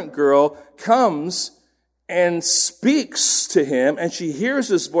servant girl, comes and speaks to him, and she hears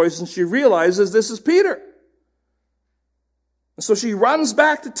his voice, and she realizes this is Peter. And so she runs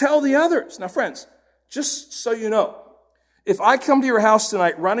back to tell the others. Now, friends, just so you know, if I come to your house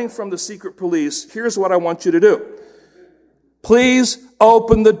tonight running from the secret police, here's what I want you to do. Please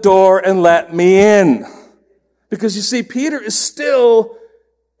open the door and let me in. Because you see, Peter is still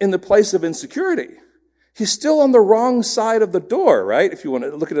in the place of insecurity. He's still on the wrong side of the door, right? If you want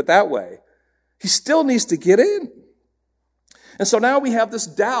to look at it that way. He still needs to get in. And so now we have this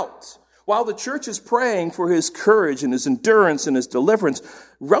doubt. While the church is praying for his courage and his endurance and his deliverance,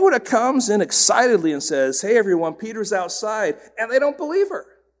 Rhoda comes in excitedly and says, hey everyone, Peter's outside. And they don't believe her.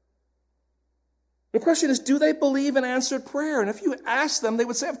 The question is, do they believe in answered prayer? And if you ask them, they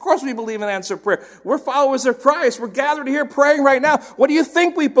would say, of course we believe in answered prayer. We're followers of Christ. We're gathered here praying right now. What do you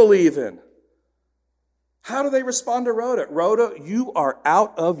think we believe in? How do they respond to Rhoda? Rhoda, you are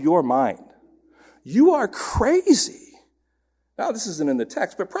out of your mind. You are crazy. Now, this isn't in the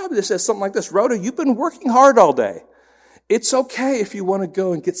text, but probably it says something like this. Rhoda, you've been working hard all day. It's okay if you want to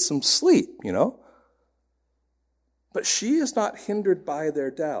go and get some sleep, But she is not hindered by their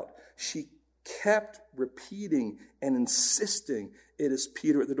doubt. She kept repeating and insisting it is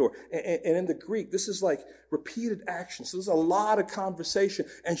Peter at the door. And in the Greek, this is like repeated action. So there's a lot of conversation.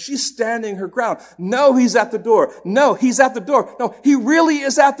 And she's standing her ground. No, he's at the door. No, he's at the door. No, he really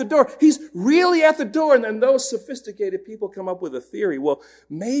is at the door. He's really at the door. And then those sophisticated people come up with a theory. Well,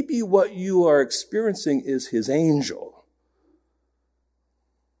 maybe what you are experiencing is his angel.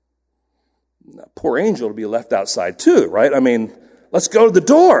 Now, poor angel to be left outside too, right? I mean, let's go to the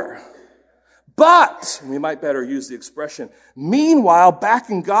door. But, we might better use the expression, meanwhile,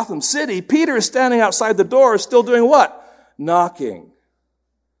 back in Gotham City, Peter is standing outside the door, still doing what? Knocking.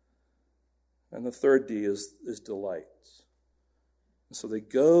 And the third D is delight. And so they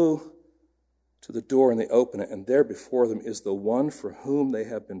go to the door and they open it, and there before them is the one for whom they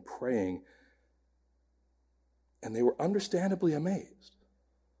have been praying. And they were understandably amazed.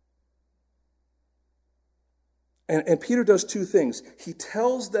 And Peter does two things. He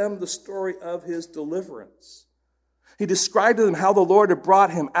tells them the story of his deliverance. He described to them how the Lord had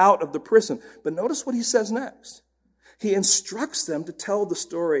brought him out of the prison. But notice what he says next. He instructs them to tell the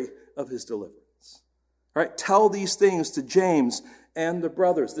story of his deliverance. All right, tell these things to James and the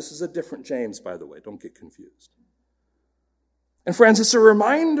brothers. This is a different James, by the way. Don't get confused. And friends, it's a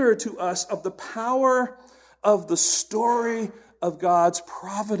reminder to us of the power of the story of God's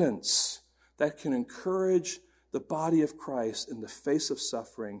providence that can encourage the body of Christ in the face of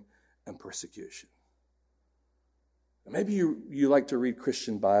suffering and persecution. Maybe you like to read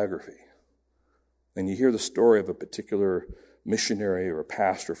Christian biography, and you hear the story of a particular missionary or a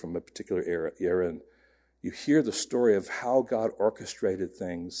pastor from a particular era, and you hear the story of how God orchestrated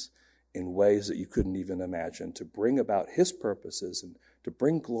things in ways that you couldn't even imagine to bring about his purposes and to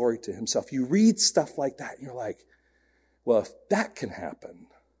bring glory to himself. You read stuff like that, and you're like, well, if that can happen,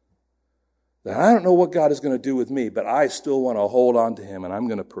 then I don't know what God is going to do with me, but I still want to hold on to him, and I'm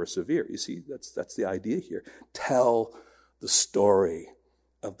going to persevere. You see, that's the idea here. Tell the story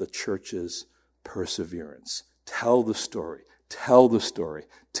of the church's perseverance. Tell the story. Tell the story.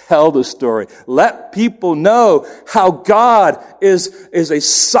 Tell the story. Let people know how God is a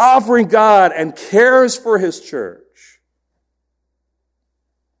sovereign God and cares for his church.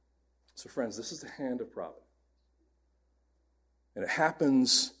 So friends, this is the hand of providence. And it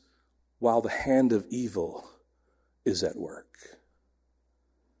happens while the hand of evil is at work.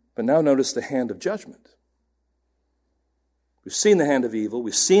 But now notice the hand of judgment. We've seen the hand of evil.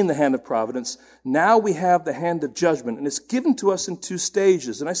 We've seen the hand of providence. Now we have the hand of judgment, and it's given to us in two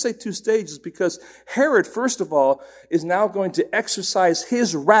stages. And I say two stages because Herod, first of all, is now going to exercise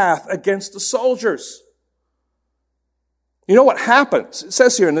his wrath against the soldiers. You know what happens? It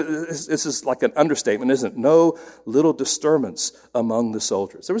says here, and this is like an understatement, isn't it? No little disturbance among the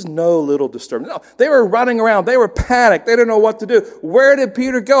soldiers. There was no little disturbance. No, they were running around. They were panicked. They didn't know what to do. Where did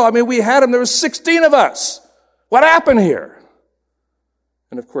Peter go? I mean, we had him. There was 16 of us. What happened here?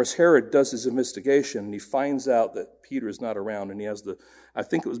 And of course, Herod does his investigation, and he finds out that Peter is not around, and he has I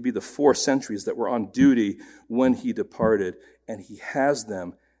think it would be the 4 sentries that were on duty when he departed, and he has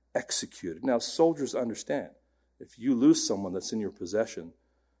them executed. Now, soldiers understand. If you lose someone that's in your possession,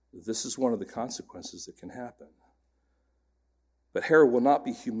 this is one of the consequences that can happen. But Herod will not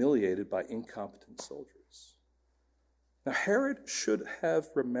be humiliated by incompetent soldiers. Now, Herod should have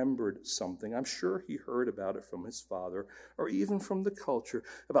remembered something. I'm sure he heard about it from his father or even from the culture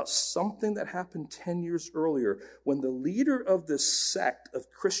about something that happened 10 years earlier when the leader of this sect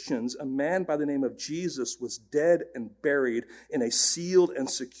of Christians, a man by the name of Jesus, was dead and buried in a sealed and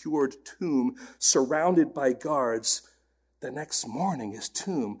secured tomb surrounded by guards. The next morning, his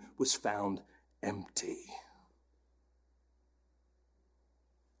tomb was found empty.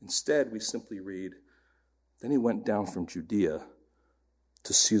 Instead, we simply read, then he went down from Judea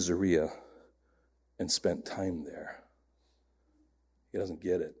to Caesarea and spent time there. He doesn't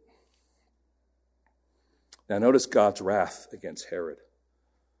get it. Now notice God's wrath against Herod.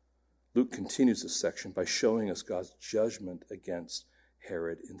 Luke continues this section by showing us God's judgment against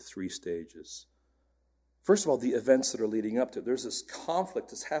Herod in 3 stages. First of all, the events that are leading up to it. There's this conflict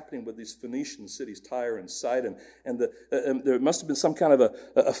that's happening with these Phoenician cities, Tyre and Sidon, and there must have been some kind of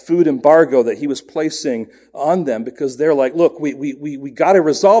a food embargo that he was placing on them because they're like, look, we got to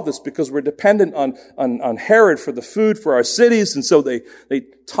resolve this because we're dependent on Herod for the food for our cities. And so they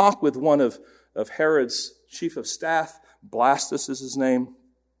talk with one of Herod's chief of staff, Blastus is his name.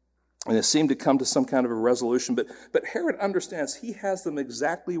 And it seemed to come to some kind of a resolution. But Herod understands he has them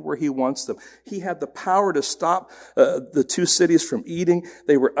exactly where he wants them. He had the power to stop the 2 cities from eating.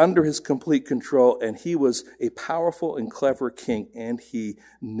 They were under his complete control, and he was a powerful and clever king, and he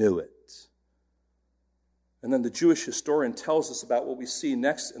knew it. And then the Jewish historian tells us about what we see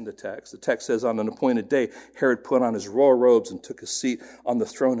next in the text. The text says, on an appointed day, Herod put on his royal robes and took a seat on the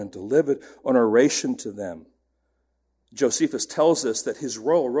throne and delivered an oration to them. Josephus tells us that his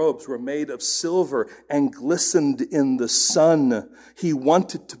royal robes were made of silver and glistened in the sun. He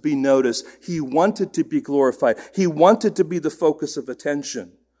wanted to be noticed. He wanted to be glorified. He wanted to be the focus of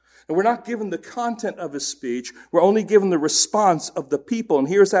attention. And we're not given the content of his speech. We're only given the response of the people. And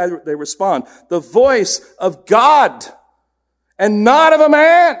here's how they respond. The voice of God and not of a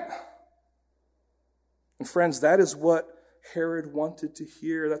man. And friends, that is what Herod wanted to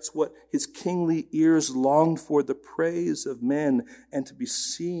hear. That's what his kingly ears longed for, the praise of men and to be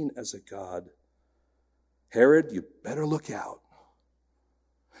seen as a god. Herod, you better look out.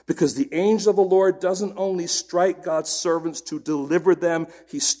 Because the angel of the Lord doesn't only strike God's servants to deliver them,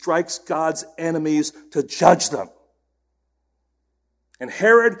 he strikes God's enemies to judge them. And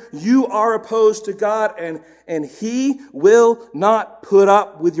Herod, you are opposed to God, and he will not put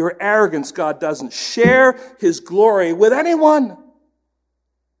up with your arrogance. God doesn't share his glory with anyone.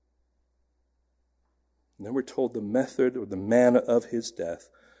 And then we're told the method or the manner of his death,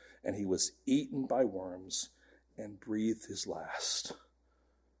 and he was eaten by worms and breathed his last.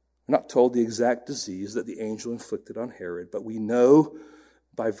 We're not told the exact disease that the angel inflicted on Herod, but we know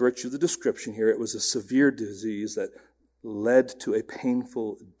by virtue of the description here, it was a severe disease that led to a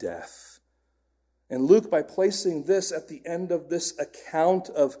painful death. And Luke, by placing this at the end of this account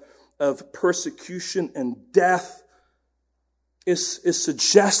of persecution and death, is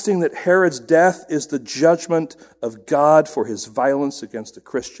suggesting that Herod's death is the judgment of God for his violence against the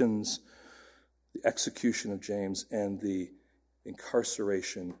Christians, the execution of James, and the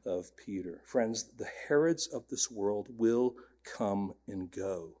incarceration of Peter. Friends, the Herods of this world will come and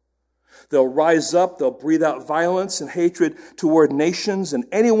go. They'll rise up, they'll breathe out violence and hatred toward nations and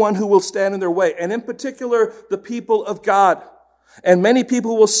anyone who will stand in their way, and in particular, the people of God. And many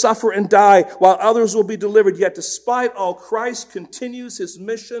people will suffer and die, while others will be delivered. Yet despite all, Christ continues his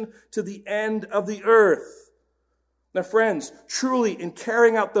mission to the end of the earth. Now, friends, truly, in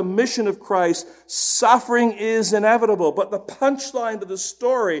carrying out the mission of Christ, suffering is inevitable. But the punchline of the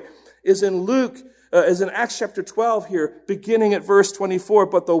story is in Acts chapter 12 here, beginning at verse 24.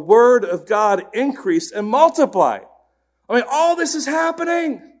 But the word of God increased and multiplied. I mean, all this is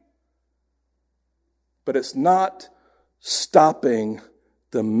happening. But it's not stopping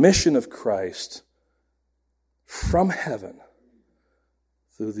the mission of Christ from heaven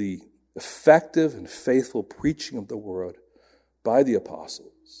through the effective and faithful preaching of the word by the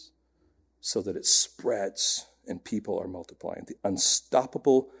apostles so that it spreads and people are multiplying. The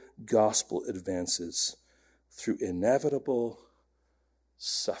unstoppable gospel advances through inevitable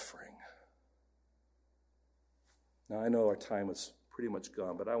suffering. Now, I know our time is pretty much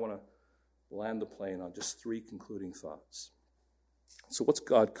gone, but I want to land the plane on just 3 concluding thoughts. So what's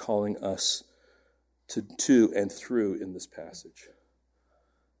God calling us to and through in this passage?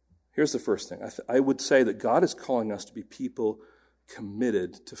 Here's the first thing. I would say that God is calling us to be people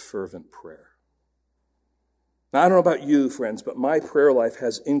committed to fervent prayer. Now, I don't know about you, friends, but my prayer life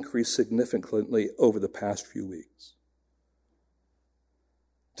has increased significantly over the past few weeks.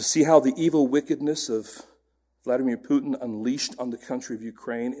 To see how the evil wickedness of Vladimir Putin unleashed on the country of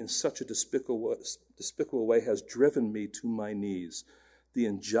Ukraine in such a despicable way has driven me to my knees. The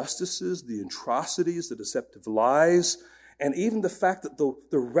injustices, the atrocities, the deceptive lies, and even the fact that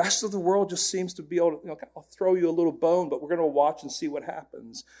the rest of the world just seems to be able to, I'll throw you a little bone, but we're going to watch and see what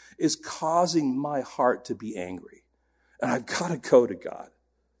happens, is causing my heart to be angry. And I've got to go to God.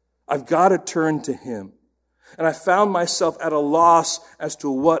 I've got to turn to him. And I found myself at a loss as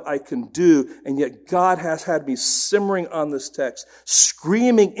to what I can do, and yet God has had me simmering on this text,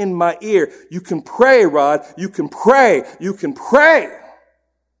 screaming in my ear, you can pray, Rod, you can pray, you can pray.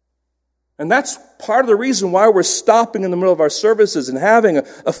 And that's part of the reason why we're stopping in the middle of our services and having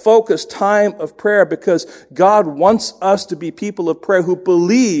a focused time of prayer, because God wants us to be people of prayer who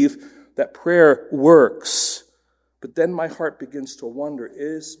believe that prayer works. But then my heart begins to wonder,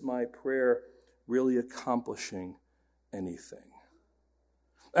 is my prayer really accomplishing anything?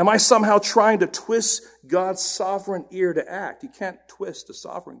 Am I somehow trying to twist God's sovereign ear to act? You can't twist a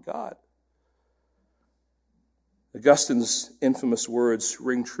sovereign God. Augustine's infamous words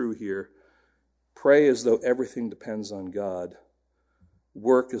ring true here. Pray as though everything depends on God.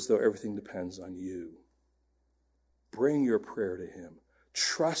 Work as though everything depends on you. Bring your prayer to him.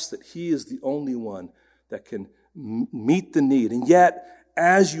 Trust that he is the only one that can meet the need. And yet,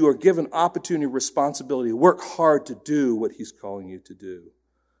 as you are given opportunity and responsibility, work hard to do what he's calling you to do.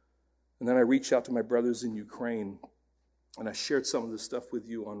 And then I reached out to my brothers in Ukraine, and I shared some of this stuff with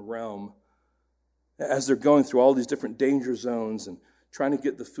you on Realm. as they're going through all these different danger zones and trying to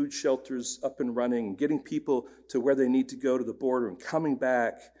get the food shelters up and running and getting people to where they need to go to the border and coming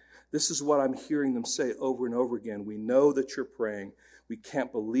back. This is what I'm hearing them say over and over again. We know that you're praying. We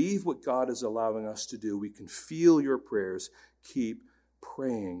can't believe what God is allowing us to do. We can feel your prayers. Keep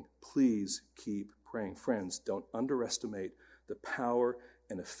praying. Please keep praying. Friends, don't underestimate the power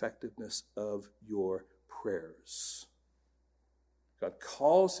and effectiveness of your prayers. God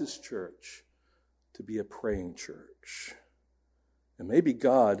calls his church to be a praying church. And maybe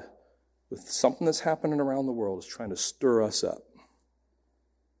God, with something that's happening around the world, is trying to stir us up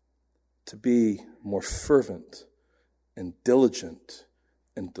to be more fervent and diligent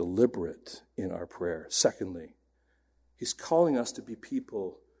and deliberate in our prayer. Secondly, he's calling us to be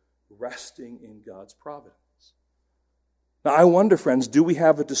people resting in God's providence. Now, I wonder, friends, do we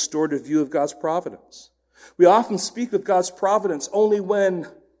have a distorted view of God's providence? We often speak of God's providence only when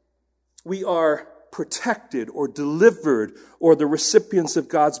we are protected or delivered or the recipients of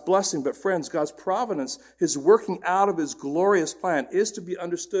God's blessing. But friends, God's providence, his working out of his glorious plan, is to be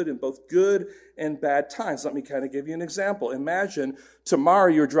understood in both good and bad times. Let me kind of give you an example. Imagine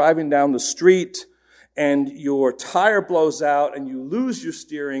tomorrow you're driving down the street and your tire blows out and you lose your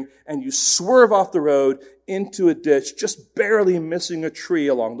steering and you swerve off the road into a ditch, just barely missing a tree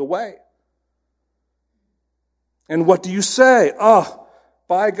along the way. And what do you say?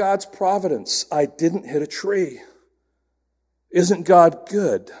 By God's providence, I didn't hit a tree. Isn't God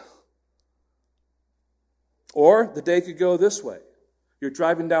good? Or the day could go this way. You're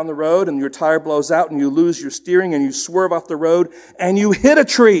driving down the road and your tire blows out and you lose your steering and you swerve off the road and you hit a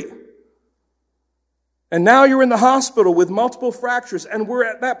tree. And now you're in the hospital with multiple fractures, and we're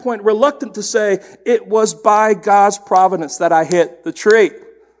at that point reluctant to say, it was by God's providence that I hit the tree.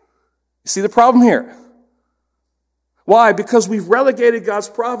 You see the problem here? Why? Because we've relegated God's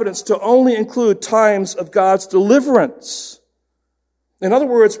providence to only include times of God's deliverance. In other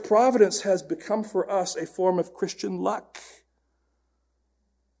words, providence has become for us a form of Christian luck.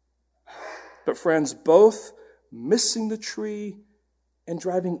 But friends, both missing the tree and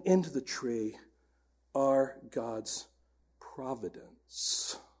driving into the tree are God's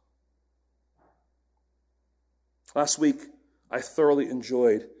providence. Last week, I thoroughly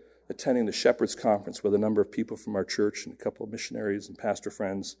enjoyed attending the Shepherd's Conference with a number of people from our church and a couple of missionaries and pastor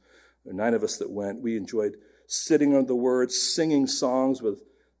friends. There were 9 of us that went. We enjoyed sitting on the Word, singing songs with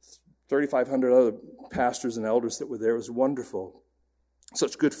 3,500 other pastors and elders that were there. It was wonderful.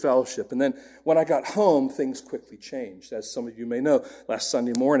 Such good fellowship. And then when I got home, things quickly changed. As some of you may know, last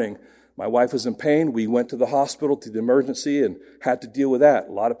Sunday morning, my wife was in pain. We went to the hospital, to the emergency, and had to deal with that.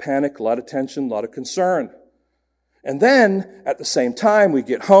 A lot of panic, a lot of tension, a lot of concern. And then, at the same time, we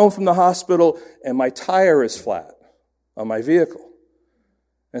get home from the hospital, and my tire is flat on my vehicle.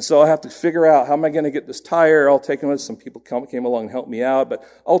 And so I have to figure out, how am I going to get this tire all taken with? Some people came along and helped me out, but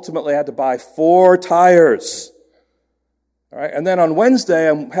ultimately I had to buy 4 tires. All right, and then on Wednesday,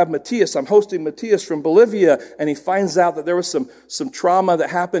 I'm hosting Matthias from Bolivia, and he finds out that there was some trauma that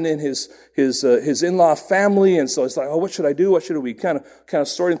happened in his in-law family, and so it's like, what should I do? What should we kind of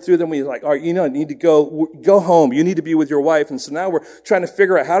sorting through them? We're like, all right, I need to go home. You need to be with your wife, and so now we're trying to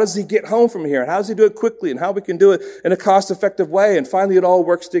figure out, how does he get home from here, and how does he do it quickly, and how we can do it in a cost-effective way, and finally it all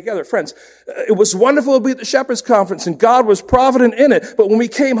works together. Friends, it was wonderful to be at the Shepherd's Conference, and God was provident in it, but when we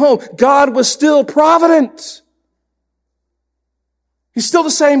came home, God was still provident. He's still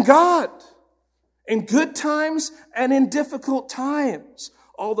the same God. In good times and in difficult times,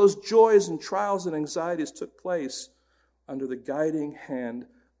 all those joys and trials and anxieties took place under the guiding hand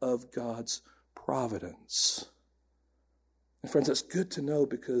of God's providence. And friends, that's good to know,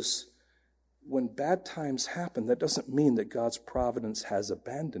 because when bad times happen, that doesn't mean that God's providence has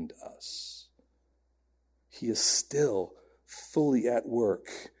abandoned us. He is still fully at work,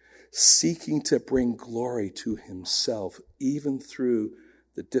 seeking to bring glory to himself, even through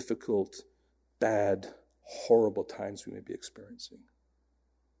the difficult, bad, horrible times we may be experiencing.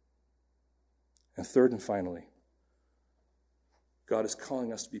 And third and finally, God is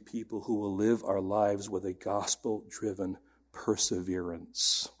calling us to be people who will live our lives with a gospel-driven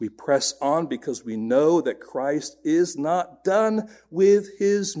perseverance. We press on because we know that Christ is not done with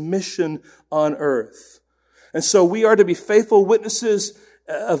his mission on earth. And so we are to be faithful witnesses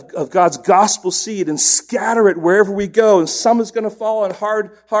of God's gospel seed and scatter it wherever we go. And some is going to fall on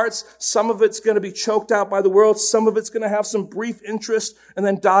hard hearts. Some of it's going to be choked out by the world. Some of it's going to have some brief interest and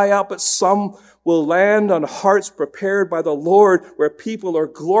then die out. But some will land on hearts prepared by the Lord, where people are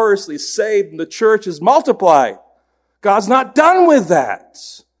gloriously saved and the church is multiplied. God's not done with that.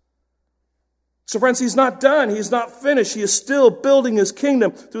 So friends, he's not done. He's not finished. He is still building his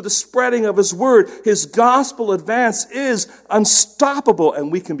kingdom through the spreading of his word. His gospel advance is unstoppable,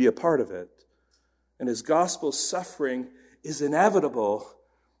 and we can be a part of it. And his gospel suffering is inevitable,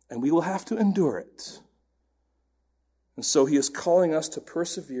 and we will have to endure it. And so he is calling us to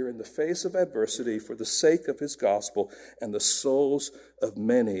persevere in the face of adversity for the sake of his gospel and the souls of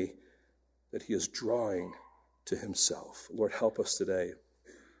many that he is drawing to himself. Lord, help us today.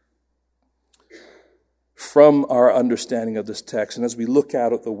 From our understanding of this text, and as we look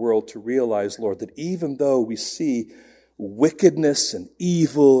out at the world, to realize, Lord, that even though we see wickedness and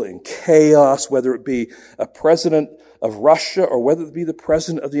evil and chaos, whether it be a president of Russia or whether it be the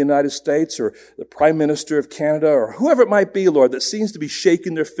president of the United States or the prime minister of Canada or whoever it might be, Lord, that seems to be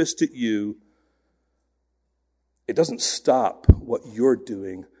shaking their fist at you, it doesn't stop what you're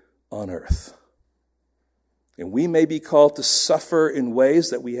doing on earth. And we may be called to suffer in ways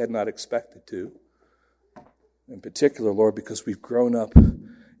that we had not expected to. In particular, Lord, because we've grown up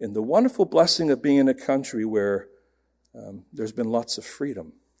in the wonderful blessing of being in a country where there's been lots of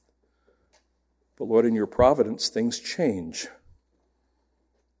freedom. But Lord, in your providence, things change.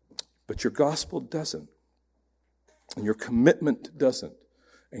 But your gospel doesn't. And your commitment doesn't.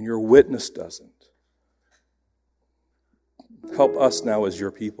 And your witness doesn't. Help us now as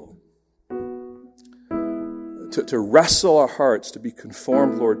your people to wrestle our hearts to be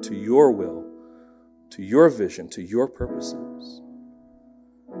conformed, Lord, to your will, to your vision, to your purposes.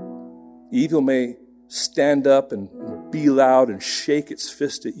 Evil may stand up and be loud and shake its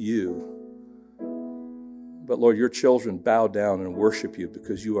fist at you. But Lord, your children bow down and worship you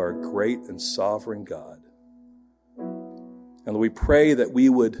because you are a great and sovereign God. And we pray that we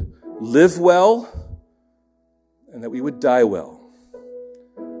would live well and that we would die well.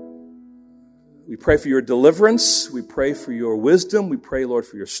 We pray for your deliverance. We pray for your wisdom. We pray, Lord,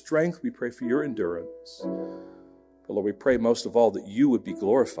 for your strength. We pray for your endurance. But Lord, we pray most of all that you would be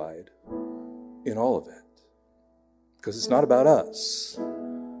glorified in all of it. Because it's not about us.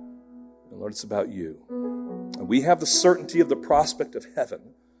 And Lord, it's about you. And we have the certainty of the prospect of heaven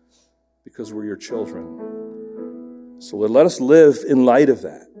because we're your children. So Lord, let us live in light of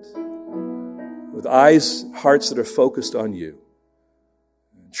that. With eyes, hearts that are focused on you.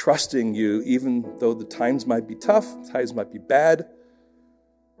 Trusting you, even though the times might be tough, times might be bad.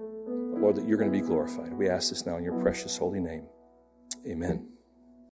 But Lord, that you're going to be glorified. We ask this now in your precious holy name. Amen.